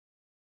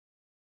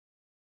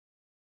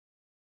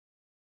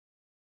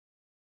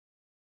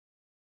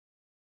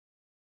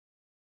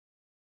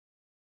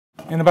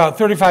And about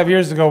 35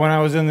 years ago, when I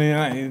was in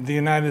the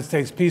United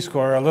States Peace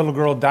Corps, a little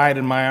girl died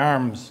in my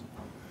arms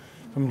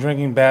from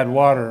drinking bad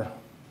water.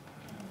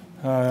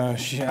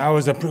 I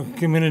was a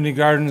community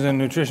gardens and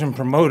nutrition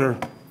promoter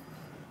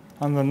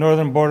on the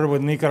northern border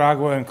with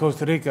Nicaragua and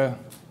Costa Rica.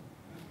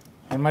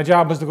 And my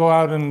job was to go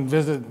out and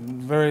visit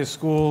various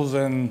schools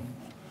and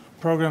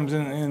programs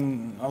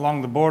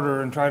along the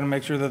border and try to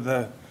make sure that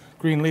the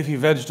green leafy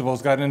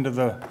vegetables got into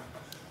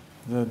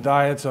the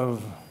diets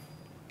of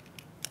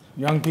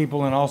young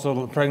people and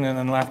also pregnant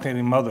and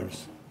lactating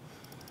mothers.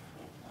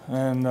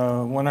 And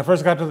when I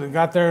first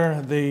got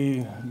there,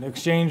 the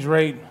exchange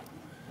rate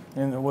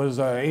was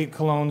 8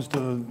 colones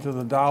to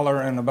the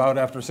dollar, and about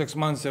after 6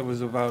 months it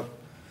was about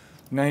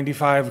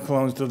 95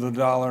 colones to the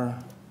dollar.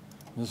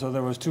 And so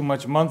there was too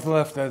much month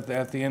left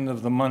at the end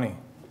of the money.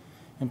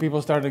 And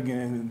people started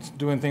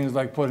doing things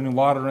like putting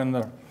water in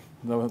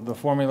the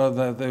formula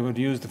that they would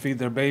use to feed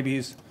their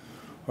babies,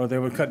 or they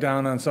would cut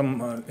down on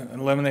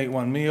eliminate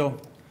one meal.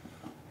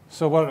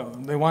 So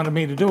what they wanted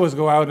me to do was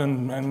go out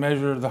and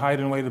measure the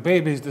height and weight of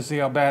babies to see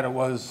how bad it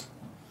was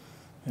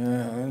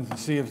and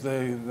see if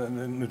the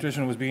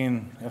nutrition was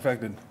being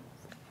affected.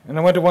 And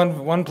I went to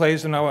one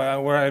place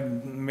where I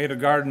made a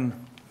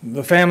garden.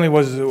 The family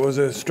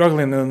was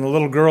struggling, and the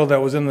little girl that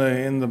was in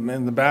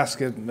the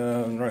basket,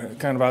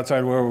 kind of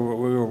outside where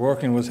we were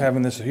working, was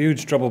having this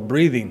huge trouble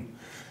breathing.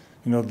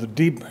 You know, the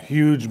deep,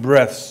 huge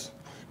breaths.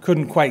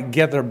 Couldn't quite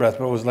get their breath,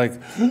 but it was like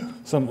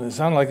it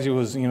sounded like she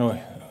was,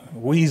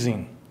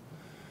 wheezing.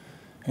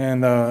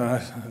 And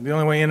the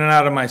only way in and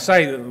out of my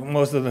sight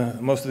most of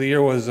the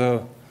year was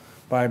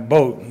by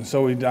boat. And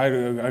so I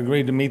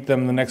agreed to meet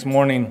them the next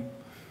morning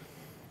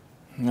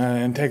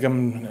and take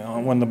them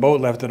when the boat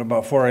left at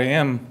about 4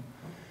 a.m.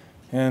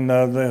 And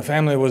the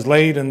family was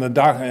late, and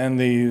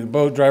the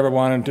boat driver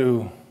wanted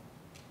to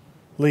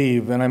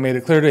leave. And I made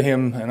it clear to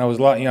him, and I was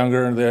a lot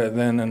younger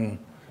then and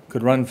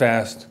could run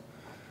fast.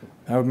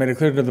 I made it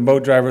clear to the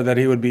boat driver that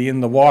he would be in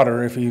the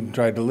water if he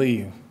tried to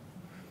leave.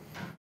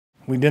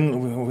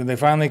 They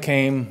finally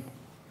came,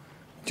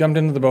 jumped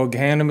into the boat,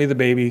 handed me the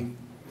baby,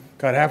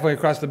 got halfway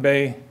across the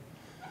bay,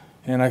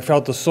 and I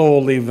felt the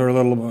soul leave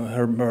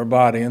her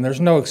body. And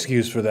there's no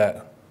excuse for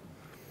that.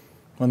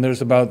 When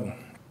there's about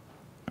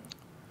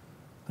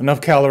enough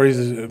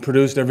calories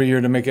produced every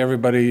year to make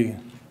everybody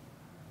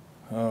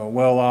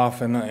well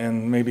off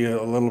and maybe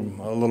a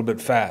little bit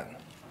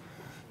fat.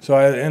 So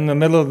in the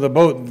middle of the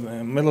boat,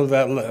 middle of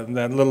that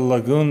little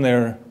lagoon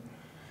there,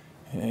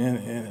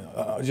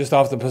 just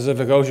off the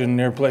Pacific Ocean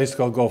near a place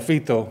called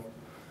Golfito,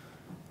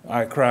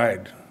 I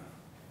cried.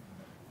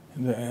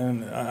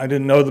 And I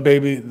didn't know the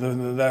baby,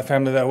 that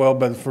family that well,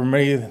 but for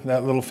me,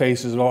 that little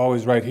face is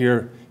always right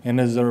here, and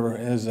is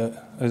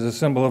a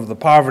symbol of the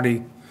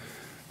poverty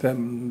that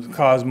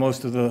caused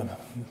most of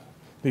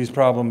these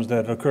problems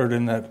that occurred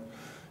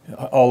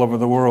all over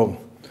the world.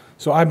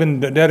 So I've been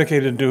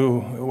dedicated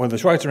with the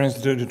Schweitzer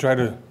Institute to try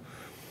to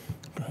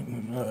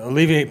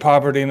alleviate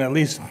poverty and at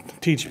least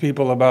teach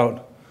people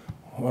about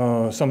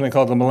something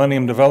called the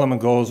Millennium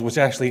Development Goals, which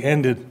actually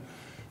ended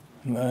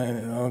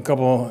a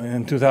couple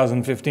in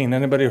 2015.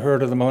 Anybody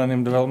heard of the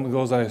Millennium Development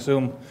Goals? I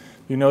assume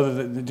you know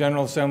that the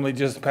General Assembly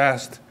just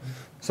passed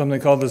something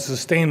called the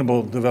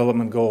Sustainable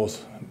Development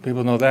Goals.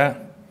 People know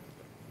that?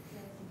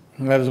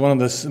 And that is one of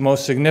the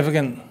most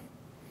significant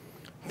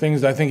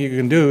things I think you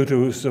can do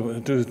to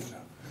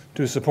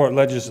support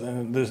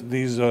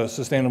these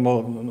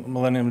Sustainable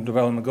Millennium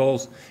Development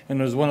Goals. And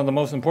it was one of the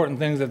most important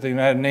things that the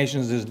United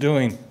Nations is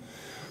doing.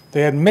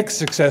 They had mixed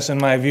success, in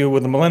my view,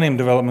 with the Millennium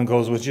Development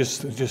Goals, which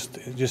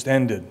just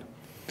ended.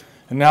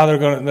 And now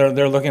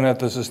they're looking at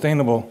the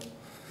Sustainable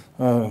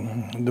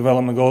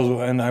Development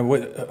Goals, and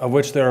of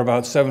which there are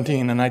about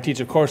 17. And I teach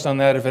a course on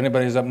that. If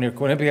anybody's up near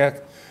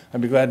Quinnipiac,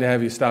 I'd be glad to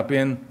have you stop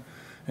in,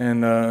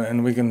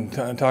 and we can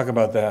talk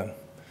about that.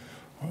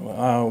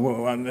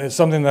 It's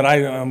something that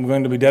I am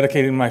going to be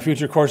dedicating my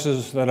future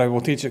courses that I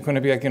will teach at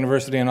Quinnipiac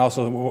University, and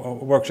also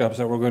workshops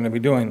that we're going to be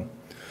doing.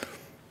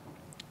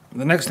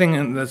 The next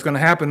thing that's going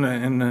to happen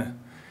in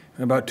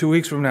about 2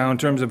 weeks from now in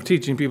terms of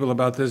teaching people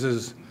about this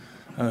is,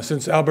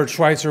 since Albert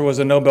Schweitzer was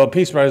a Nobel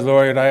Peace Prize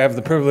laureate, I have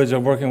the privilege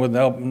of working with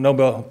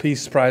Nobel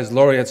Peace Prize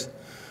laureates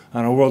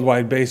on a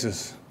worldwide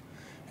basis.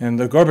 And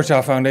the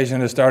Gorbachev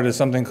Foundation has started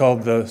something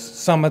called the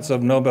Summits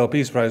of Nobel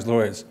Peace Prize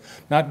laureates,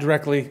 not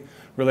directly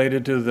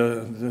related to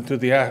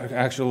the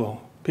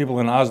actual people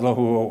in Oslo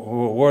who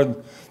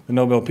award the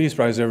Nobel Peace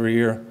Prize every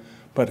year,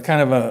 but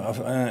kind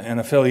of an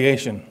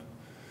affiliation.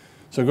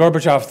 So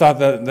Gorbachev thought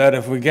that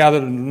if we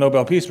gathered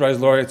Nobel Peace Prize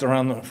laureates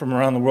from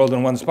around the world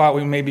in one spot,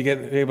 we may be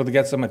able to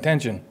get some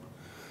attention.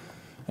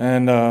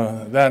 And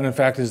that, in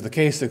fact, is the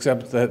case,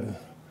 except that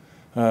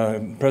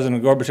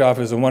President Gorbachev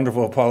is a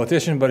wonderful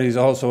politician, but he's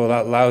also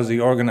a lousy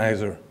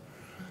organizer.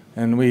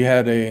 And we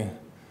had a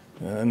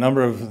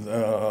number of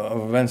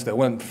events that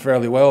went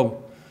fairly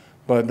well,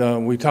 but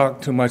we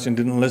talked too much and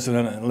didn't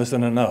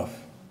listen enough.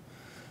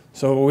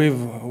 So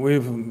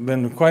we've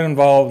been quite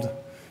involved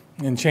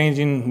in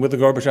changing with the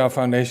Gorbachev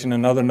Foundation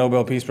and other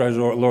Nobel Peace Prize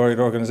laureate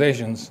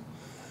organizations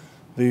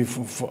the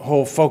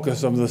whole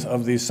focus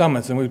of these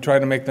summits, and we've tried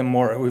to make them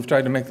more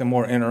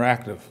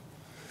interactive,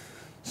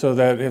 so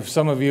that if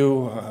some of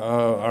you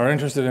are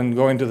interested in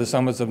going to the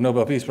summits of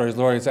Nobel Peace Prize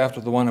laureates after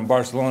the one in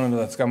Barcelona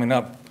that's coming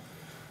up,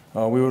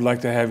 we would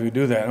like to have you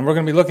do that. And we're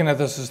going to be looking at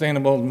the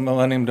Sustainable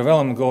Millennium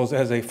Development Goals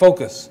as a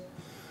focus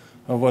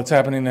of what's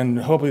happening, and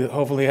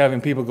hopefully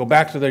having people go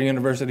back to their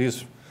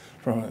universities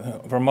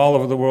from all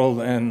over the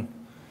world and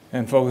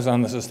focus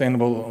on the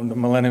Sustainable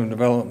Millennium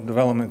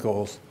Development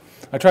Goals.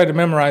 I tried to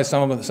memorize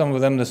some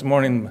of them this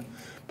morning,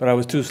 but I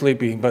was too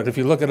sleepy. But if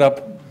you look it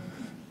up,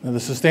 the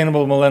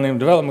Sustainable Millennium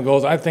Development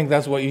Goals, I think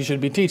that's what you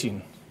should be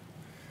teaching,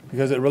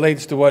 because it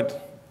relates to what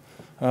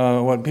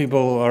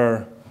people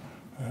are.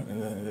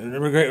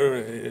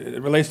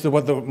 It relates to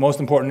what the most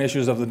important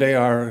issues of the day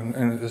are,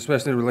 and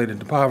especially related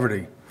to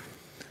poverty.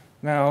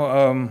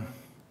 Now,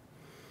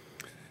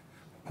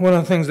 one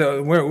of the things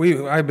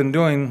that I've been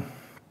doing.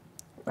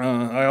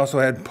 I also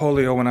had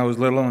polio when I was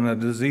little, and a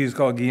disease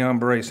called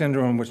Guillain-Barré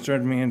syndrome, which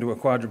turned me into a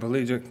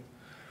quadriplegic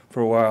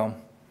for a while,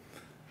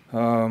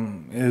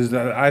 is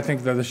that I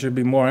think that there should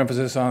be more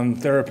emphasis on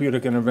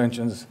therapeutic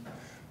interventions,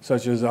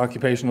 such as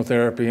occupational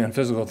therapy and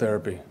physical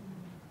therapy.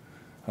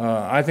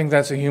 I think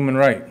that's a human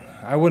right.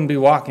 I wouldn't be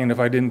walking if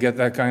I didn't get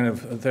that kind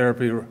of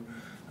therapy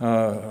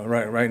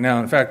right now.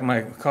 In fact,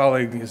 my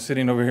colleague is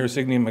sitting over here,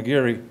 Signe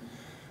McGeary,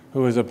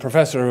 who is a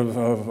professor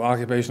of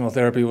occupational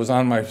therapy, was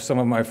on some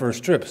of my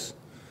first trips.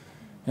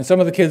 And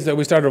some of the kids that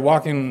we started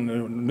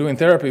doing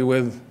therapy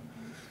with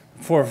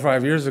 4 or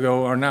 5 years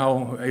ago are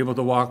now able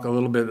to walk a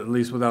little bit, at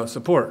least without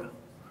support.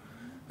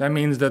 That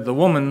means that the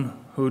woman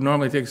who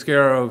normally takes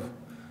care of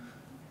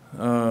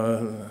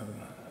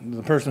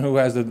the person who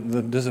has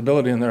the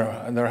disability in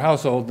their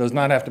household does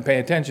not have to pay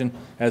attention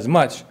as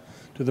much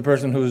to the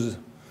person who's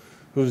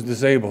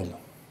disabled.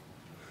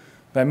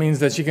 That means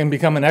that she can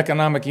become an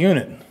economic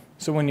unit.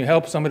 So when you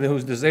help somebody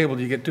who's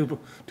disabled, you get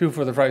two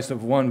for the price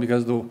of one,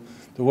 because the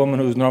woman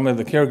who's normally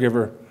the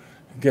caregiver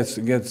gets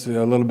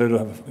a little bit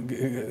of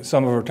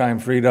some of her time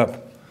freed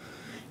up.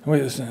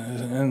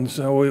 And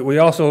so we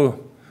also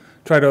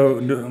try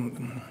to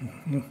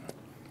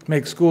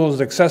make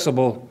schools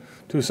accessible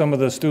to some of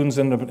the students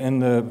in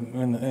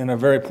a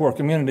very poor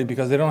community,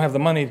 because they don't have the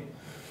money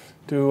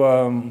to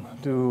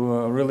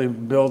really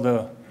build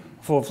a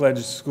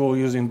full-fledged school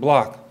using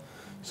block.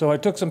 So I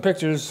took some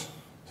pictures.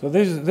 So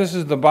this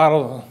is the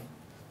bottle.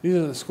 These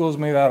are the schools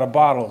made out of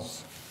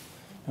bottles.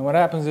 And what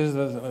happens is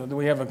that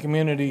we have a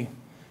community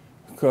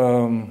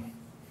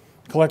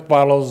collect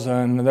bottles,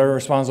 and they're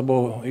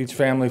responsible, each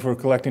family, for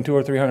collecting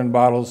 200 or 300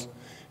 bottles,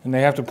 and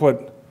they have to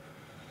put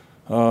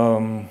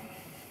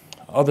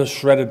other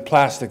shredded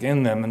plastic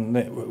in them,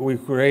 and we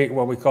create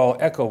what we call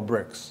eco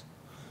bricks.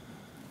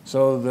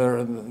 So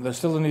there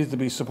still needs to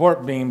be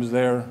support beams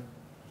there,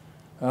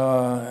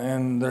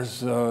 and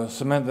there's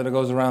cement that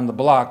goes around the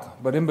block,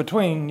 but in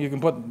between you can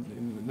put,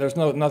 there's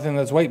nothing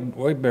that's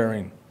weight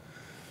bearing.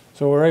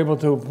 So we're able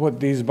to put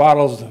these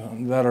bottles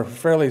that are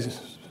fairly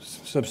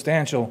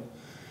substantial,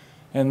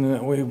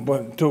 and we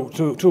put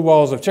two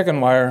walls of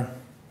chicken wire,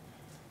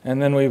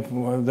 and then we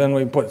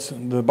put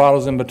the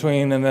bottles in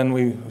between, and then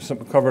we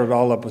cover it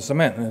all up with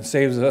cement, and it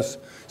saves us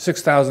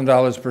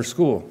 $6,000 per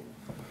school,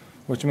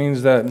 which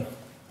means that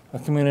a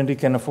community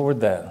can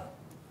afford that.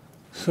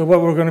 So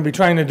what we're going to be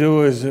trying to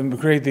do is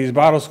create these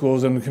bottle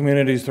schools in the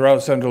communities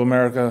throughout Central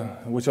America,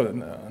 which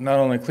not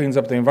only cleans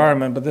up the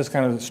environment, but this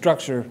kind of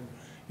structure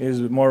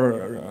is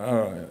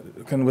more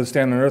can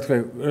withstand an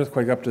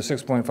earthquake up to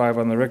 6.5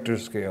 on the Richter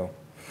scale.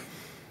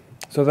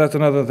 So that's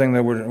another thing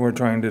that we're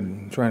trying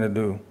to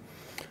do.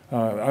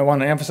 I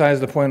want to emphasize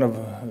the point of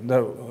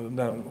that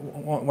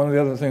one of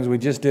the other things we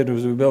just did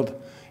was we built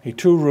a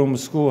 2-room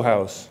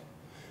schoolhouse.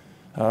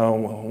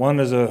 One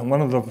of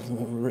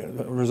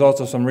the results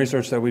of some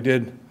research that we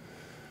did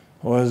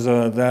was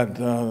that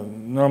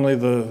normally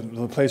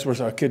the place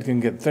where a kid can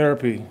get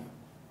therapy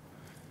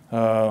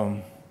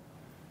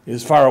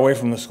is far away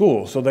from the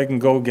school, so they can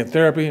go get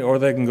therapy or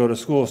they can go to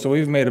school. So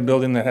we've made a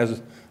building that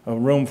has a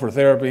room for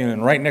therapy, and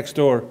then right next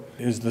door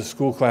is the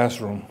school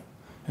classroom.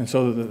 And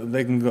so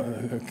they can go,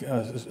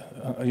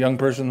 a young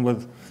person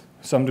with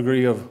some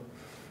degree of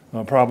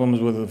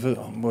problems with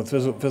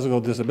physical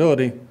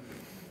disability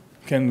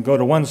can go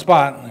to one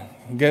spot,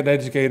 get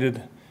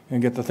educated,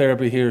 and get the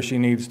therapy he or she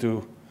needs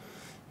to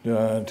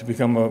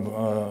become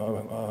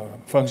a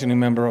functioning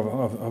member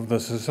of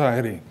the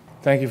society.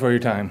 Thank you for your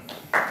time.